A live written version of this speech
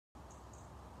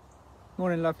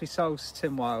Morning lovely souls,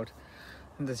 Timwhild,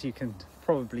 and as you can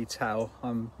probably tell,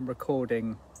 I'm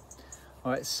recording,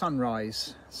 it's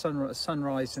sunrise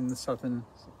in the southern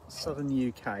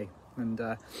UK, and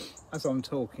as I'm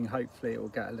talking, hopefully it will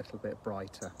get a little bit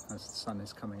brighter as the sun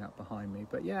is coming up behind me.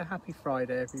 But yeah, happy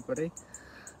Friday everybody,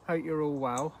 hope you're all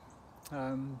well.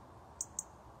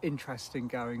 Interesting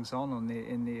goings on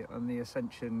in the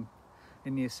Ascension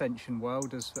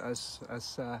world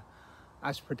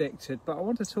as predicted. But I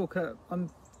want to talk, I'm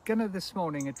gonna this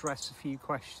morning address a few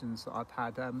questions that I've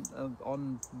had.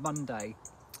 On Monday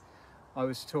I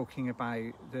was talking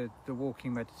about the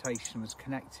walking meditation was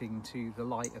connecting to the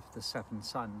light of the seven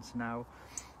suns. Now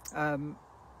I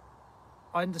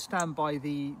understand by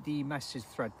the message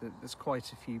thread that there's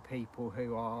quite a few people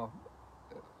who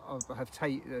have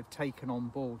taken on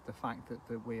board the fact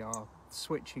that we are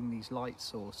switching these light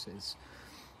sources,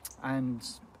 and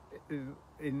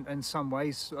in some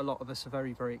ways a lot of us are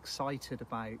very, very excited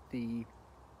about the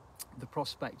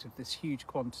prospect of this huge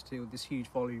quantity or this huge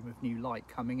volume of new light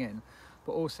coming in.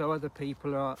 But also other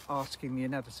people are asking the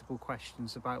inevitable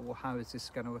questions about, well, how is this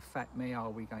going to affect me? Are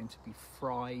we going to be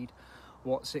fried?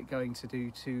 What's it going to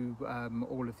do to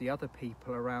all of the other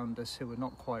people around us who are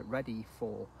not quite ready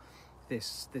for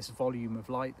this volume of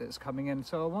light that's coming in?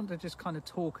 So I want to just kind of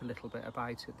talk a little bit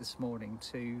about it this morning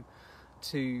to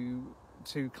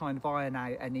kind of iron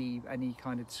out any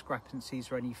kind of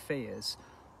discrepancies or any fears.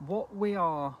 What we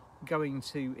are going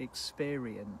to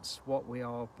experience, what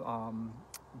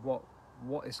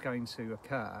is going to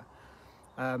occur.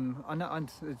 I know,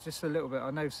 just a little bit, I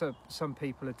know some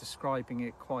people are describing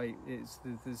it quite,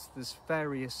 there's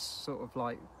various sort of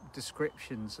like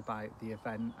descriptions about the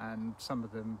event, and some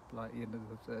of them, like, you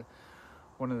know,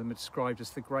 one of them are described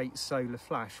as the Great Solar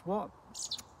Flash. What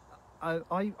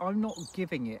I'm not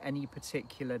giving it any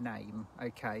particular name,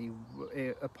 okay,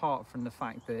 apart from the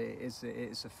fact that it's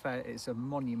a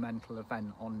monumental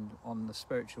event on the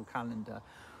spiritual calendar,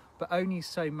 but only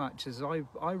so much as I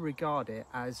regard it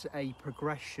as a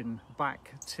progression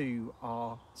back to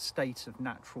our state of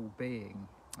natural being,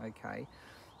 okay?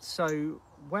 So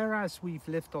whereas we've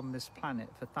lived on this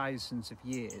planet for thousands of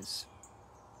years,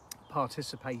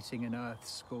 participating in Earth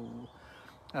School,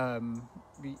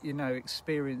 you know,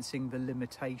 experiencing the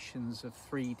limitations of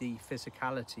 3D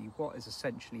physicality, what is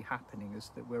essentially happening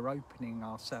is that we're opening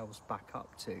ourselves back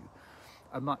up to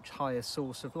a much higher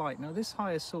source of light. Now, this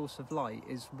higher source of light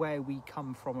is where we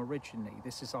come from originally.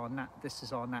 This is our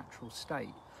natural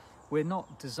state. We're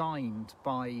not designed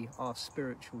by our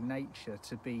spiritual nature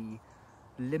to be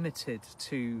limited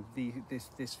to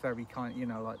this very kind, you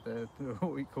know, like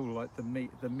what we call like the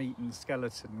meat and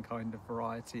skeleton kind of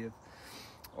variety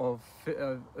of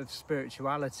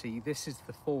spirituality. This is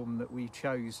the form that we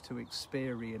chose to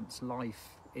experience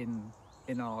life in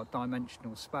our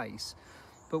dimensional space.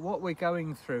 But what we're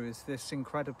going through is this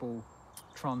incredible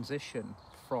transition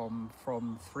from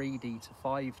 3D to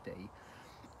 5D.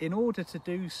 In order to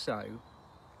do so,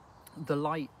 the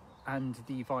light and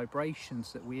the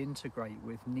vibrations that we integrate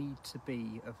with need to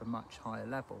be of a much higher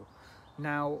level.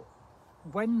 Now,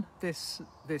 when this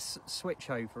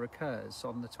switchover occurs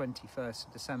on the 21st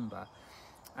of December,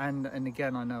 and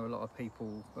again, I know a lot of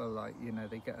people are like, you know,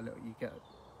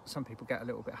 some people get a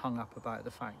little bit hung up about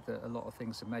the fact that a lot of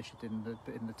things are measured in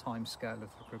the time scale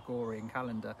of the Gregorian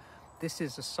calendar. This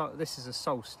is a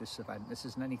solstice event. This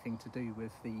isn't anything to do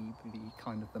with the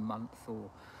kind of the month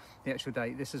or the actual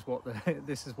date. This is what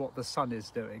the sun is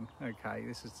doing. Okay,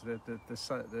 this is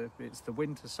it's the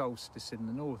winter solstice in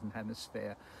the northern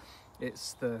hemisphere.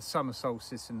 It's the summer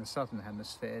solstice in the southern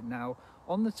hemisphere. Now,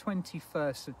 on the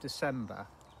 21st of December,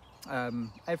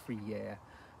 every year,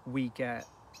 we get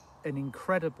an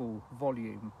incredible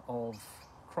volume of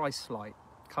Christ light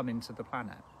come into the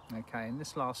planet. Okay, and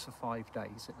this lasts for 5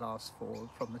 days. It lasts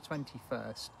from the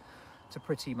 21st to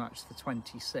pretty much the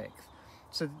 26th.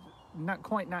 So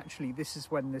quite naturally, this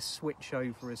is when this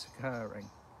switchover is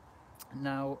occurring.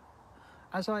 Now,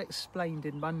 as I explained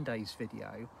in Monday's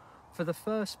video, for the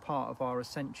first part of our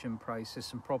ascension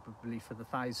process, and probably for the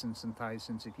thousands and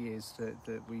thousands of years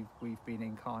that we've been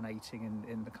incarnating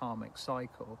in the karmic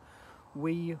cycle,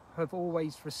 we have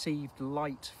always received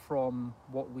light from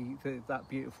that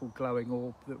beautiful glowing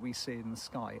orb that we see in the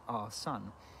sky, our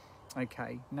sun.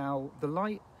 Okay, now the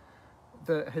light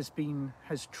that has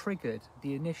triggered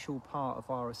the initial part of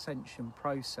our ascension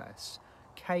process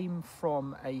came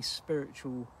from a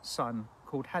spiritual sun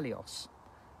called Helios.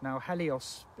 Now,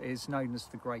 Helios is known as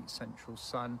the Great Central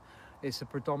Sun. It's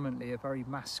predominantly a very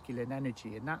masculine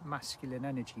energy, and that masculine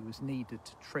energy was needed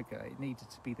to trigger. It needed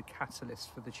to be the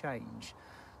catalyst for the change.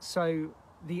 So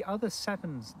the other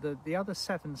seven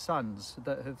suns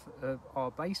that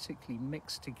are basically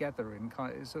mixed together in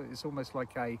kind. It's almost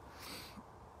like a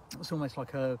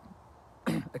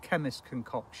a chemist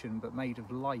concoction, but made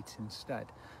of light instead.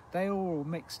 They are all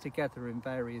mixed together in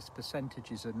various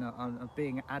percentages and are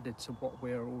being added to what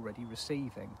we're already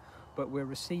receiving, but we're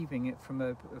receiving it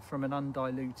from an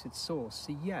undiluted source.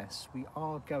 So yes, we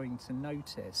are going to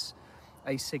notice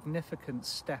a significant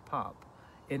step up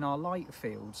in our light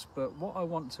fields, but what I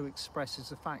want to express is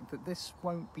the fact that this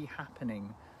won't be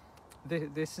happening.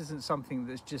 This isn't something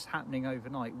that's just happening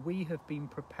overnight. We have been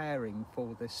preparing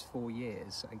for this for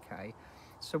years, okay?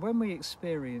 So when we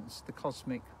experienced the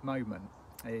cosmic moment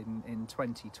in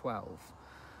 2012,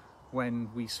 when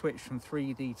we switched from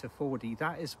 3D to 4D,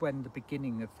 that is when the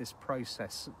beginning of this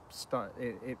process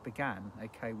it began,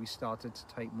 okay? We started to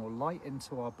take more light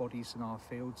into our bodies and our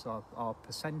fields, our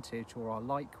percentage or our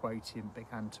light quotient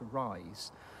began to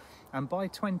rise. And by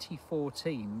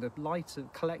 2014, the light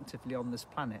collectively on this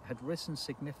planet had risen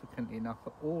significantly enough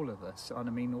for all of us, and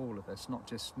I mean all of us, not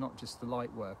just the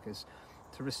light workers,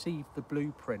 to receive the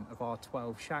blueprint of our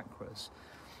 12 chakras.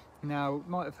 Now, you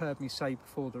might have heard me say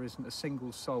before, there isn't a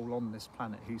single soul on this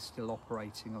planet who's still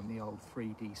operating on the old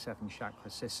 3D 7 chakra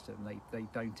system. They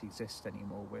don't exist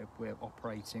anymore. We're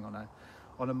operating on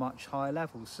a much higher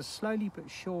level. So slowly but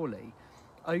surely,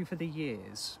 over the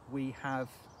years, we've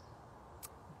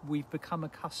become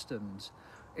accustomed.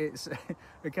 It's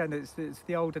again, it's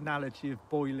the old analogy of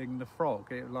boiling the frog.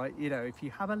 If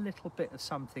you have a little bit of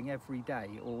something every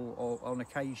day, or on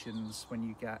occasions when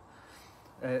you get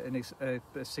a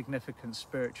significant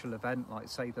spiritual event, like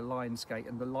say the Lion's Gate,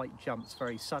 and the light jumps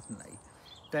very suddenly,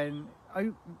 then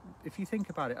if you think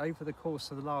about it, over the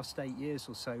course of the last 8 years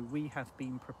or so, we have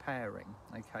been preparing.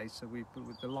 Okay, so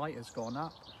the light has gone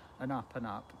up and up and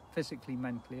up, physically,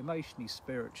 mentally, emotionally,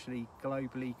 spiritually,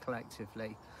 globally,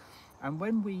 collectively. And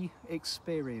when we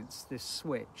experience this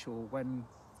switch, or when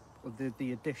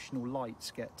the additional lights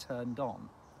get turned on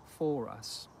for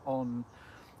us on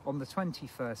the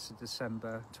 21st of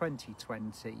December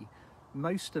 2020,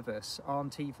 most of us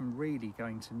aren't even really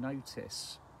going to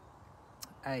notice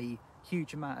a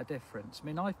huge amount of difference. I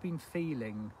mean, I've been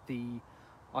feeling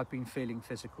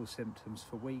physical symptoms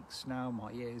for weeks now.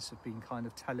 My ears have been kind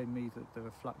of telling me that there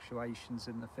are fluctuations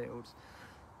in the fields.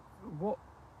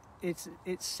 It's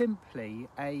simply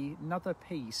another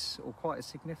piece, or quite a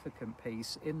significant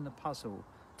piece, in the puzzle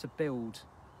to build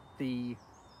the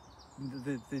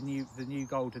new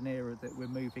golden era that we're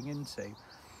moving into.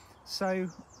 So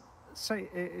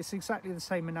it's exactly the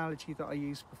same analogy that I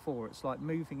used before. It's like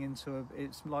moving into a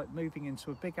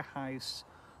bigger house.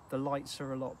 The lights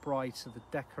are a lot brighter, the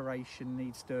decoration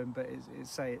needs doing, but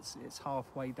it's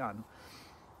halfway done.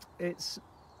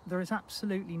 There is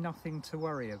absolutely nothing to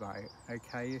worry about,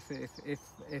 okay?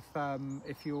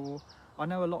 If you're, I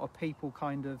know a lot of people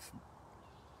kind of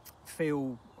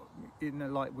feel,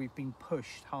 like we've been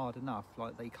pushed hard enough,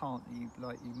 like you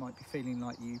might be feeling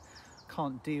like you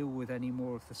can't deal with any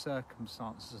more of the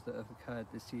circumstances that have occurred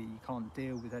this year. You can't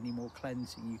deal with any more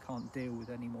cleansing. You can't deal with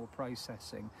any more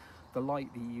processing. The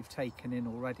light that you've taken in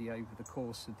already over the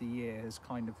course of the year has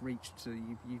kind of reached to,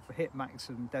 you've hit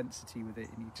maximum density with it,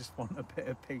 and you just want a bit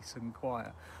of peace and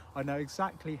quiet. I know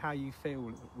exactly how you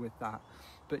feel with that,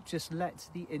 but just let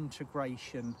the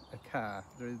integration occur.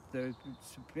 To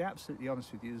be absolutely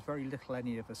honest with you, there's very little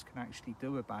any of us can actually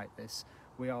do about this.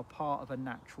 We are part of a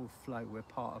natural flow. We're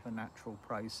part of a natural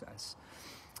process.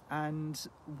 And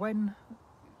when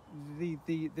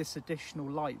this additional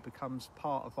light becomes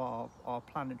part of our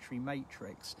planetary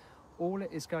matrix, all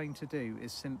it is going to do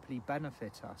is simply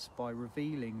benefit us by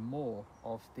revealing more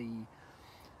of the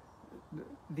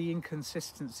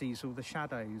inconsistencies, or the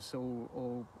shadows,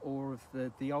 or of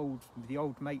the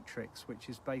old matrix, which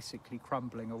is basically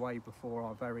crumbling away before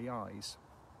our very eyes.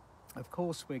 Of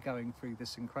course, we're going through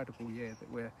this incredible year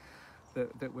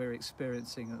that we're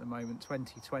experiencing at the moment,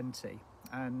 2020,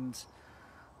 and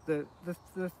the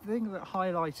thing that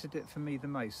highlighted it for me the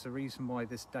most, the reason why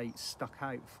this date stuck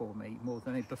out for me more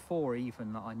than before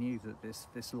even that I knew that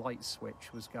this light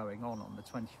switch was going on the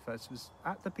 21st, was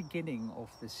at the beginning of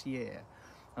this year.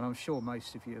 And I'm sure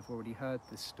most of you have already heard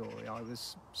this story. I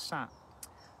was sat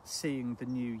seeing the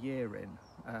new year in,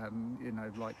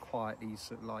 like quietly,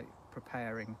 sort of like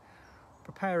preparing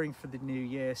for the new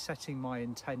year, setting my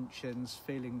intentions,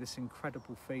 feeling this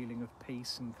incredible feeling of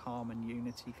peace and calm and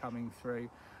unity coming through.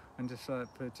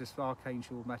 and just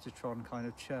Archangel Metatron kind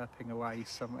of chirping away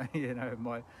somewhere, you know,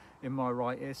 in my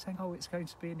right ear, saying, "Oh, it's going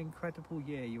to be an incredible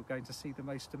year. You're going to see the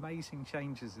most amazing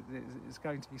changes. It's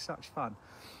going to be such fun."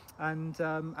 And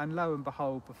lo and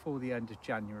behold, before the end of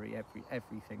January,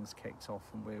 everything's kicked off,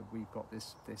 and we've got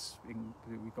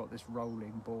this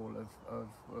rolling ball of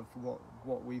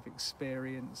what we've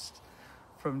experienced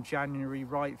from January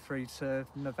right through to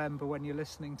November when you're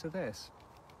listening to this.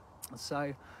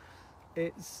 So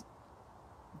it's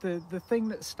the thing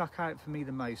that stuck out for me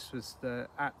the most was that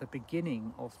at the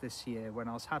beginning of this year, when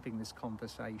I was having this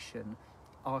conversation,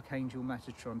 Archangel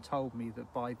Metatron told me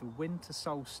that by the winter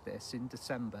solstice in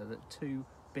December that 2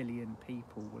 billion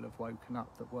people will have woken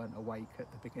up that weren't awake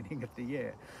at the beginning of the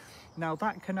year. Now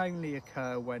that can only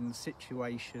occur when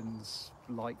situations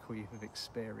like we have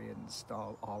experienced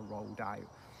are rolled out,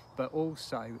 but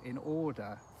also in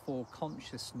order for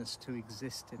consciousness to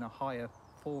exist in a higher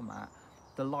format,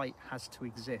 the light has to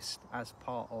exist as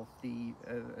part of the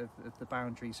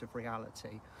boundaries of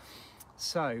reality.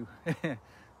 So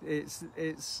it's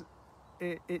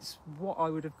what I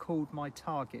would have called my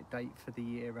target date for the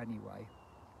year anyway,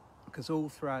 because all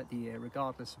throughout the year,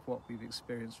 regardless of what we've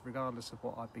experienced, regardless of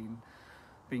what I've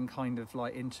been kind of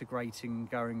like integrating,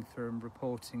 going through and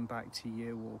reporting back to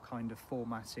you, or kind of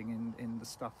formatting in the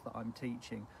stuff that I'm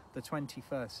teaching, the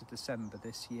 21st of December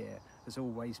this year has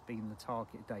always been the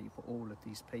target date for all of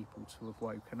these people to have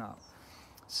woken up.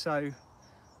 So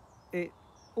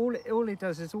all it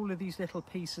does is all of these little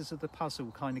pieces of the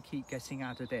puzzle kind of keep getting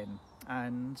added in.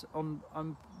 And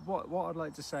what I'd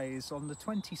like to say is on the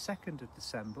 22nd of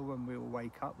December, when we all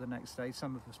wake up the next day,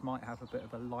 some of us might have a bit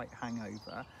of a light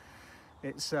hangover.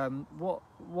 It's what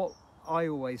I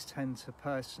always tend to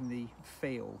personally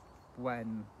feel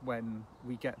when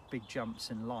we get big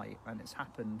jumps in light, and it's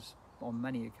happened on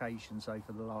many occasions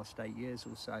over the last 8 years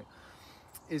or so,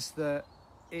 is that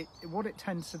what it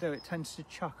tends to do, it tends to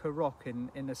chuck a rock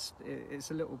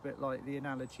it's a little bit like the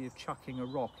analogy of chucking a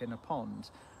rock in a pond.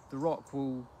 The rock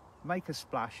will make a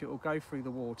splash, it will go through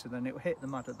the water, then it will hit the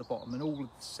mud at the bottom, and all of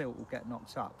the silt will get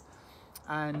knocked up.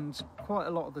 And quite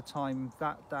a lot of the time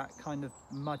that kind of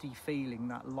muddy feeling,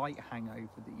 that light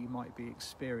hangover that you might be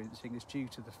experiencing, is due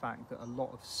to the fact that a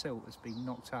lot of silt has been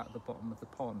knocked out of the bottom of the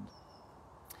pond.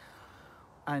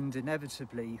 And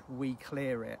inevitably we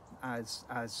clear it as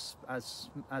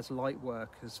light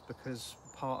workers, because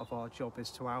part of our job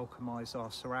is to alchemize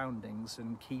our surroundings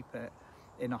and keep it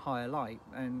in a higher light.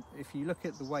 And if you look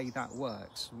at the way that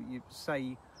works, you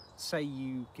say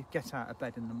you get out of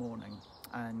bed in the morning,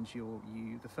 and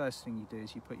the first thing you do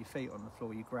is you put your feet on the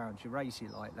floor, you ground, you raise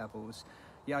your light levels,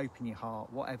 you open your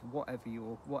heart, whatever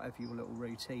your little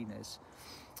routine is.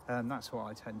 That's what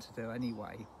I tend to do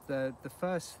anyway. The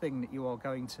first thing that you are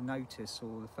going to notice,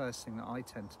 or the first thing that I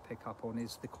tend to pick up on,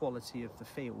 is the quality of the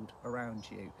field around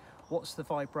you. What's the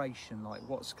vibration like?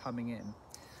 What's coming in?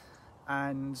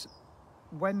 And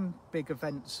when big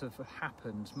events have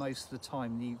happened, most of the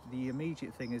time the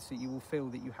immediate thing is that you will feel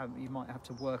that you might have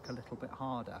to work a little bit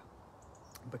harder,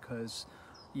 because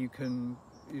you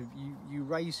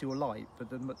raise your light, but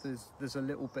there's a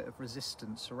little bit of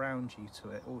resistance around you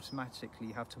to it. Automatically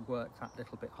you have to work that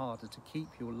little bit harder to keep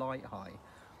your light high,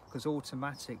 because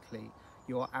automatically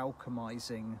you're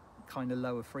alchemizing kind of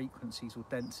lower frequencies or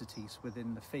densities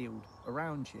within the field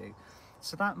around you.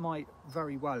 So that might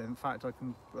very well, in fact, I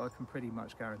can pretty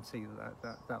much guarantee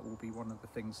that will be one of the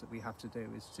things that we have to do,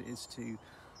 is to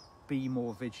be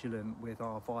more vigilant with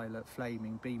our violet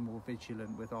flaming, be more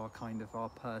vigilant with our kind of our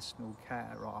personal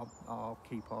care, our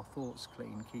keep our thoughts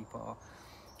clean,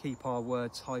 keep our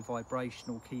words high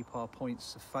vibrational, keep our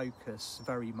points of focus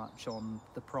very much on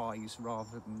the prize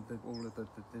rather than all of the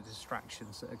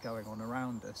distractions that are going on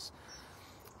around us.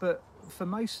 But for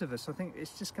most of us, I think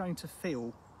it's just going to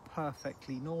feel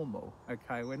perfectly normal.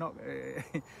 Okay, we're not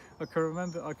I can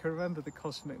remember the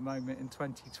cosmic moment in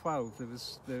 2012. There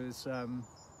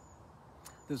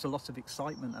was a lot of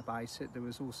excitement about it. There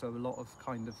was also a lot of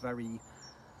kind of very,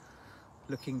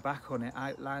 looking back on it,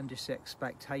 outlandish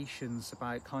expectations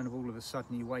about kind of all of a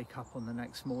sudden you wake up on the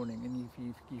next morning and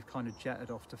you've kind of jetted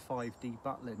off to 5D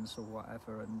Butlins or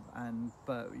whatever,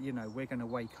 but you know, we're going to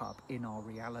wake up in our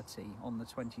reality on the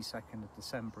 22nd of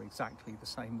December exactly the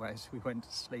same way as we went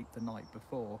to sleep the night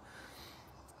before.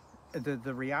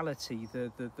 The reality,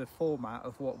 the format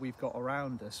of what we've got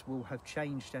around us will have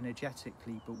changed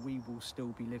energetically, but we will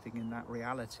still be living in that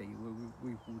reality.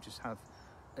 We will just have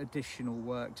additional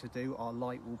work to do. Our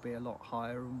light will be a lot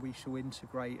higher, and we shall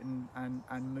integrate and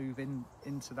move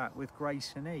into that with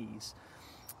grace and ease.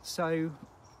 So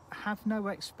have no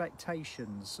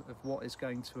expectations of what is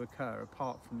going to occur,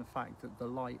 apart from the fact that the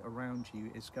light around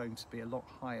you is going to be a lot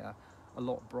higher, a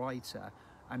lot brighter,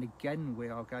 and again we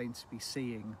are going to be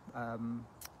seeing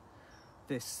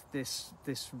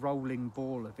this rolling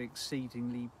ball of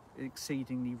exceedingly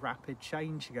rapid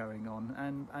change going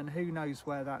on, and who knows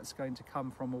where that's going to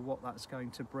come from or what that's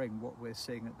going to bring. What we're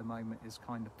seeing at the moment is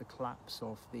kind of the collapse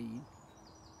of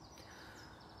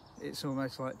it's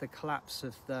almost like the collapse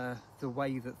of the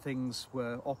way that things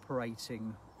were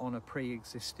operating on a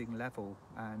pre-existing level,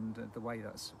 and the way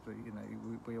that's, you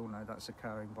know, we all know that's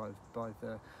occurring by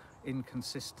the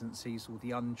inconsistencies or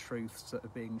the untruths that are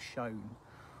being shown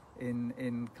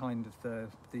in kind of the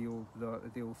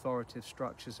authoritative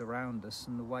structures around us,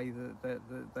 and the way that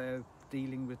they're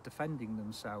dealing with defending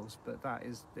themselves. But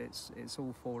it's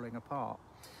all falling apart.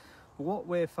 What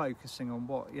we're focusing on,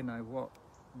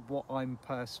 what I'm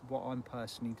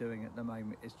personally doing at the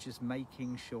moment, is just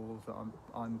making sure that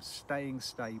I'm staying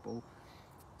stable,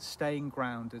 staying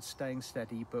grounded, staying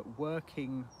steady, but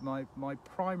working. My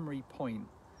primary point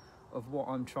of what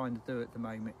I'm trying to do at the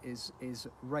moment is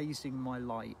raising my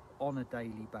light on a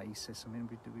daily basis. I mean,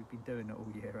 we've been doing it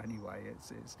all year anyway.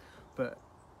 But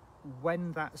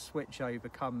when that switchover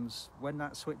occurs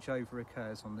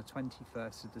on the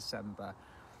 21st of December,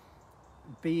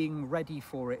 being ready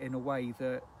for it in a way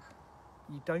that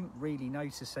you don't really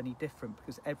notice any different,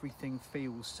 because everything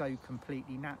feels so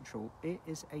completely natural. It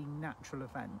is a natural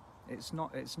event. It's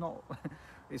not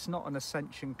an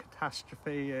Ascension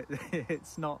catastrophe.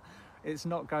 It's not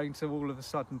going to all of a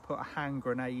sudden put a hand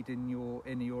grenade in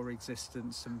your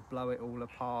existence and blow it all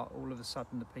apart. All of a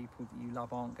sudden the people that you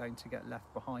love aren't going to get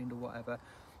left behind or whatever.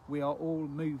 We are all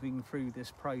moving through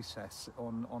this process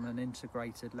on an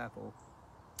integrated level.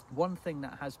 One thing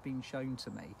that has been shown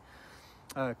to me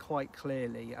quite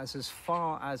clearly, as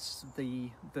far as the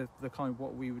kind of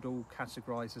what we would all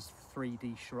categorise as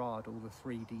 3D charade, or the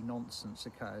 3D nonsense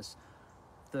occurs,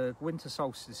 the winter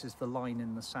solstice is the line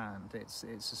in the sand. It's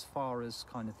as far as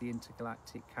kind of the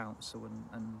intergalactic council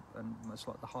and much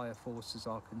like the higher forces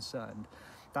are concerned.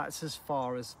 That's as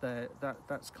far as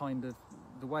that's kind of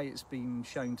the way it's been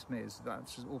shown to me, is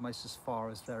that's almost as far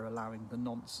as they're allowing the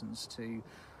nonsense to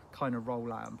kind of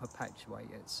roll out and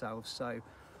perpetuate itself. So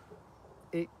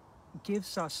it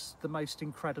gives us the most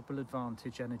incredible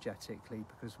advantage energetically,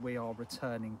 because we are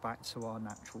returning back to our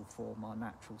natural form, our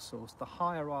natural source. The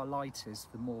higher our light is,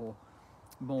 the more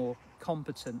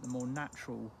competent, the more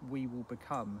natural we will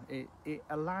become. It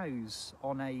allows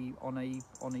on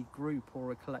a group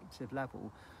or a collective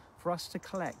level for us to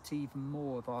collect even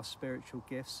more of our spiritual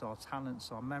gifts, our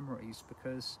talents, our memories,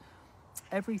 because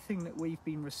everything that we've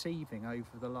been receiving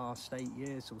over the last 8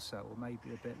 years or so, or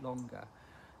maybe a bit longer,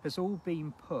 has all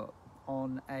been put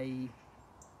on I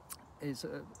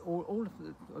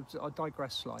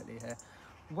digress slightly here.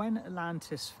 When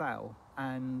Atlantis fell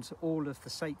and all of the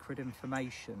sacred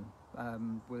information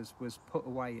was put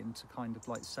away into kind of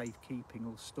like safekeeping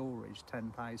or storage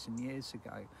 10,000 years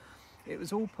ago, it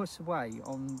was all put away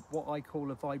on what I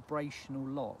call a vibrational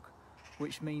lock,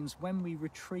 which means when we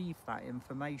retrieve that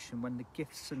information, when the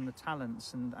gifts and the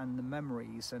talents and the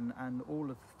memories and all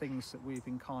of the things that we've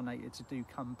incarnated to do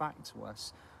come back to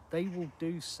us, they will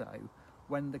do so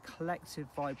when the collective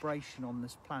vibration on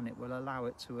this planet will allow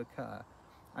it to occur.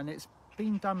 And it's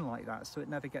been done like that, so it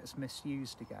never gets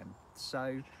misused again.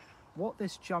 So what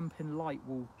this jump in light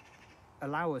will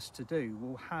allow us to do,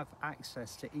 we'll have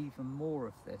access to even more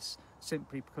of this,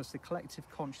 simply because the collective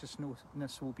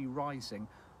consciousness will be rising.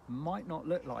 Might not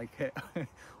look like it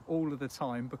all of the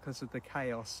time because of the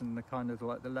chaos and the kind of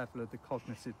like the level of the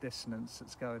cognitive dissonance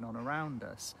that's going on around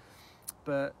us,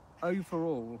 but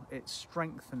overall it's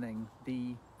strengthening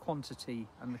the quantity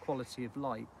and the quality of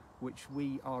light which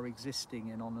we are existing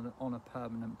in on a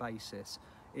permanent basis.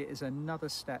 It is another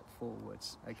step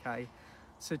forwards. Okay,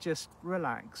 so just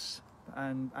relax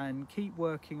and keep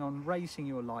working on raising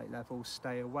your light level.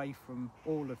 Stay away from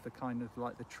all of the kind of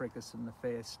like the triggers and the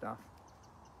fear stuff.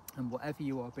 And whatever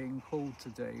you are being called to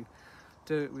do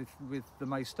it with the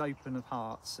most open of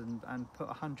hearts and put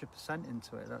 100%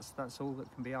 into it. That's all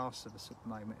that can be asked of us at the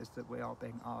moment, is that we are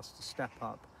being asked to step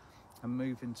up and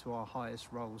move into our highest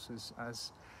roles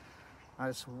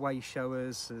as way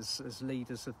showers, as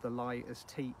leaders of the light, as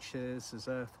teachers, as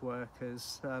earth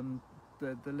workers.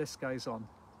 The list goes on.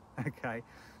 Okay,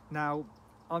 now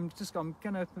I'm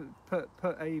going to put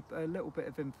a little bit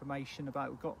of information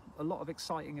about, we've got a lot of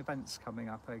exciting events coming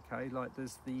up. Okay, like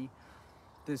there's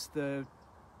the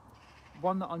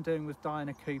one that I'm doing with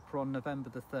Diana Cooper on November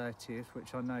the 30th,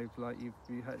 which I know, like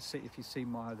if you've seen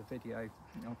my other video,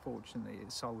 unfortunately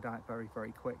it sold out very,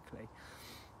 very quickly.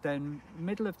 Then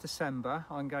middle of December,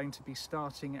 I'm going to be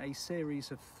starting a series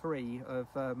of 3 of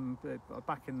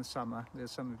back in the summer.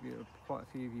 There's some of you, quite a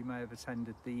few of you may have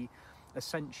attended the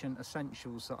Ascension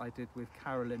Essentials that I did with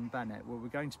Carolyn Bennett. Well, we're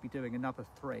going to be doing another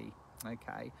 3,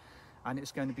 okay, and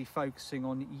it's going to be focusing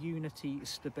on unity,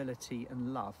 stability,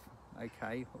 and love,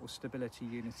 okay, or stability,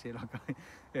 unity. Like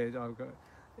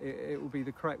it will be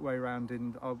the correct way around,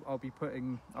 and I'll be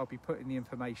putting the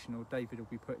information, or David will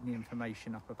be putting the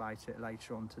information up about it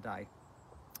later on today.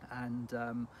 And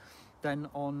then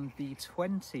on the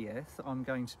 20th, I'm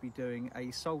going to be doing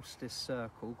a solstice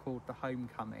circle called the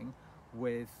Homecoming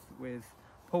with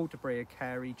Paul Debria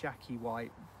Carey, Jackie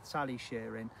White, Sally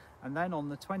Shearing. And then on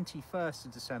the 21st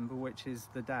of December, which is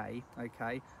the day,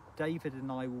 okay, David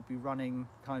and I will be running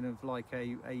kind of like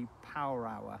a power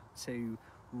hour to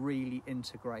really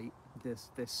integrate this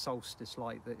solstice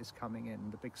light that is coming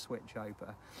in, the big switch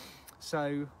over.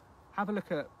 So have a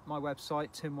look at my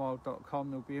website,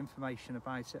 timwhild.com. There'll be information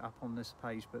about it up on this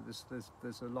page, but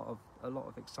there's a lot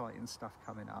of exciting stuff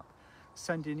coming up.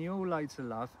 Sending you all loads of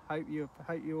love. Hope you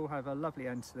all have a lovely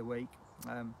end to the week.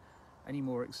 Any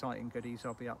more exciting goodies,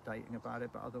 I'll be updating about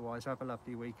it, but otherwise have a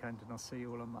lovely weekend, and I'll see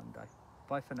you all on Monday.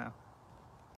 Bye for now.